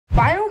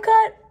Final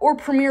Cut or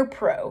Premiere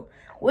Pro?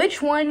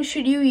 Which one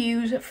should you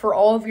use for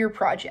all of your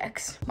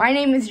projects? My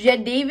name is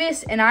Jed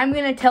Davis, and I'm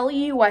going to tell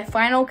you why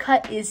Final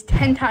Cut is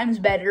 10 times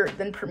better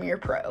than Premiere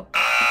Pro.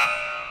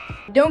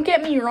 Don't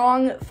get me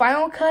wrong,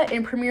 Final Cut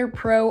and Premiere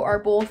Pro are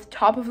both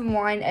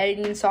top-of-the-line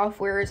editing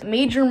softwares.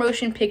 Major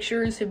motion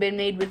pictures have been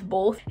made with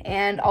both,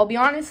 and I'll be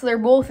honest, they're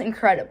both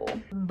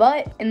incredible.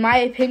 But, in my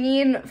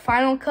opinion,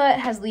 Final Cut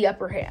has the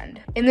upper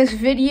hand. In this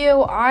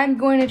video, I'm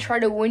going to try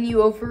to win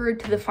you over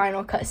to the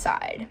Final Cut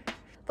side.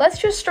 Let's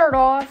just start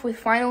off with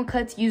Final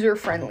Cut's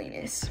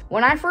user-friendliness.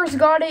 When I first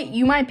got it,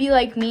 you might be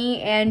like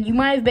me and you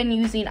might have been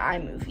using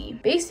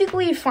iMovie.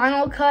 Basically,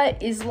 Final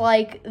Cut is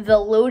like the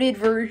loaded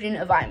version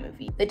of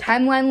iMovie. The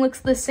timeline looks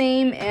the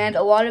same, and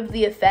a lot of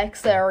the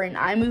effects that are in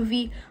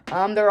iMovie,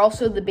 they're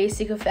also the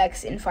basic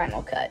effects in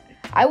Final Cut.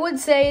 I would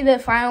say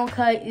that Final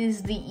Cut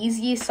is the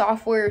easiest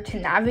software to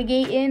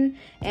navigate in,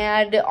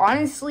 and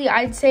honestly,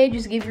 I'd say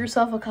just give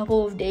yourself a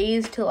couple of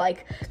days to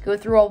go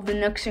through all the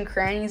nooks and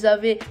crannies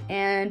of it,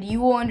 and you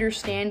will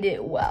understand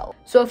it well.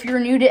 So if you're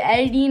new to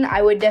editing,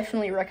 I would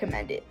definitely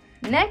recommend it.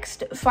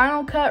 Next,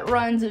 Final Cut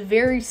runs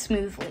very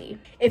smoothly.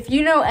 If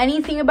you know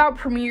anything about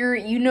Premiere,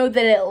 you know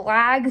that it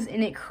lags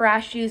and it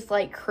crashes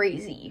like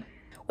crazy.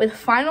 With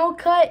Final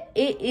Cut,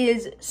 it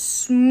is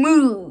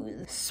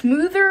smooth.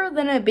 Smoother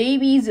than a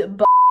baby's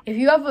butt. If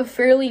you have a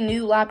fairly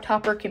new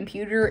laptop or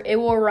computer, it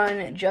will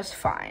run just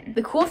fine.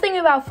 The cool thing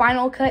about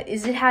Final Cut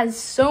is it has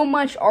so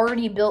much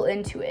already built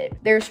into it.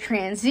 There's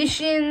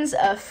transitions,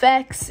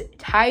 effects,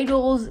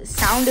 titles,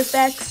 sound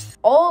effects.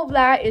 All of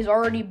that is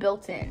already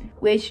built in,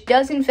 which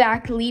does in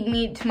fact lead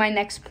me to my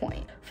next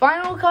point.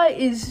 Final Cut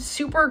is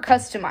super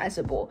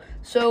customizable,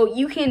 so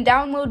you can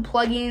download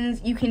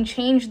plugins, you can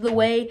change the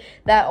way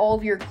that all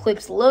of your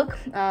clips look,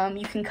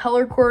 you can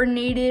color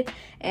coordinate it,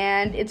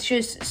 and it's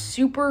just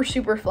super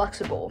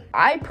flexible.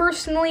 I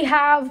personally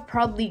have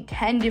probably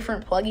 10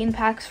 different plugin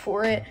packs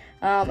for it.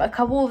 A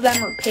couple of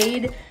them are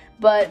paid,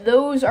 but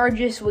those are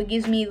just what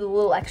gives me the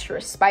little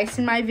extra spice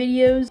in my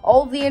videos.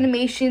 All of the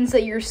animations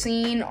that you're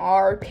seeing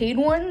are paid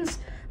ones,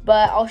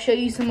 but I'll show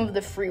you some of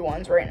the free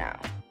ones right now.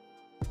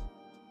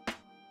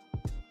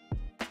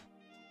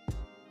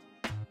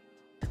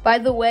 By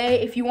the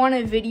way, if you want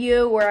a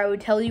video where I would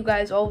tell you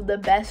guys all of the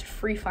best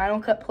free Final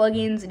Cut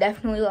plugins,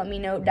 definitely let me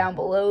know down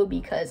below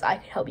because I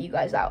could help you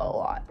guys out a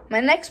lot.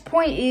 My next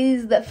point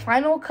is that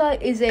Final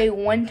Cut is a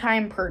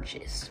one-time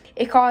purchase.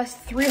 It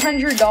costs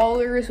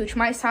 $300, which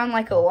might sound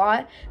like a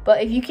lot,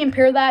 but if you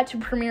compare that to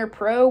Premiere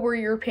Pro, where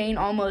you're paying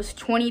almost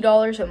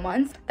 $20 a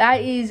month,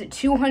 that is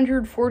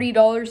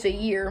 $240 a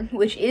year,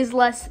 which is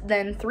less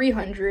than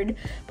 $300,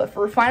 but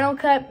for Final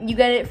Cut, you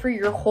get it for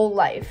your whole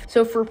life.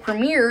 So for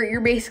Premiere,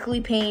 you're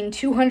basically paying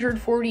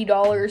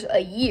 $240 a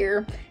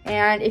year,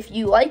 and if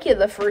you like it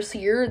the first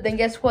year, then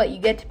guess what? You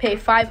get to pay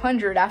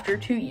 $500 after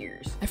 2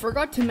 years. I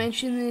forgot to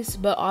mention this,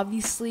 but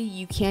obviously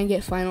you can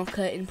get Final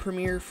Cut and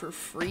Premiere for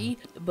free,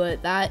 but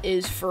that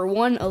is, for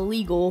one,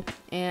 illegal,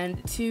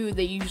 and two,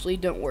 they usually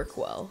don't work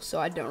well, so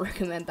I don't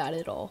recommend that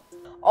at all.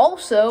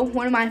 Also,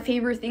 one of my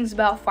favorite things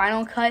about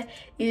Final Cut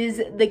is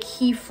the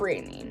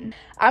keyframing.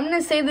 I'm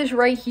gonna say this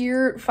right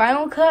here,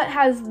 Final Cut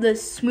has the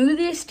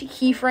smoothest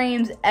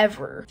keyframes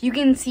ever. You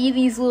can see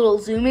these little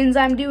zoom-ins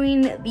I'm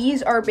doing.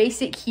 These are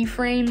basic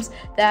keyframes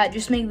that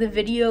just make the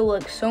video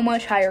look so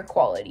much higher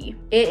quality.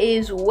 It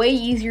is way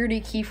easier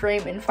to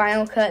keyframe in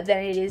Final Cut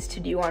than it is to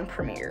do on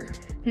Premiere.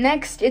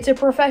 Next, it's a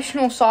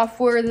professional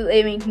software that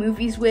they make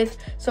movies with,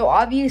 so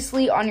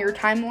obviously on your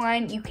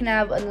timeline, you can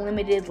have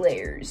unlimited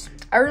layers.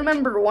 I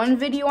remember one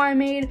video I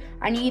made,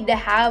 I needed to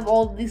have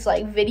all of these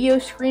video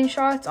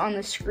screenshots on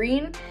the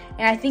screen,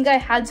 and I think I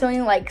had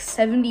something like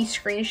 70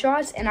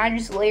 screenshots, and I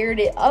just layered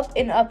it up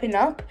and up and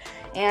up,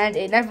 and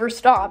it never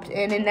stopped,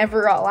 and it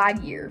never got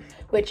laggier.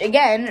 Which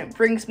again,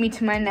 brings me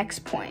to my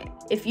next point.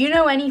 If you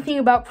know anything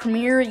about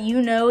Premiere,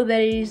 you know that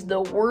it is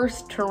the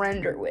worst to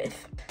render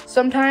with.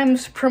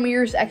 Sometimes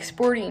Premiere's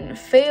exporting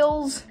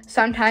fails,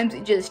 sometimes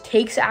it just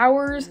takes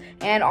hours,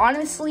 and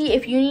honestly,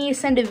 if you need to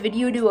send a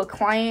video to a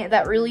client,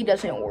 that really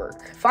doesn't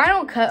work.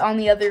 Final Cut, on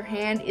the other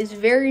hand, is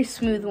very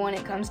smooth when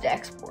it comes to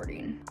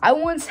exporting. I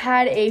once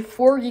had a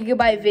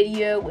 4GB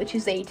video, which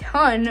is a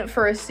ton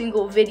for a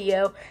single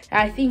video,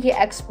 and I think it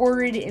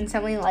exported in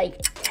something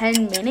like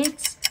 10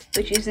 minutes,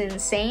 which is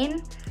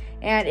insane,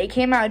 and it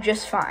came out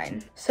just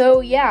fine.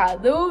 So yeah,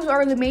 those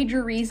are the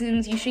major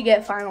reasons you should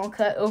get Final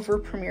Cut over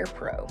Premiere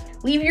Pro.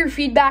 Leave your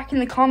feedback in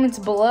the comments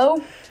below,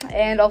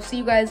 and I'll see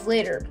you guys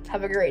later.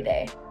 Have a great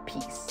day.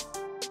 Peace.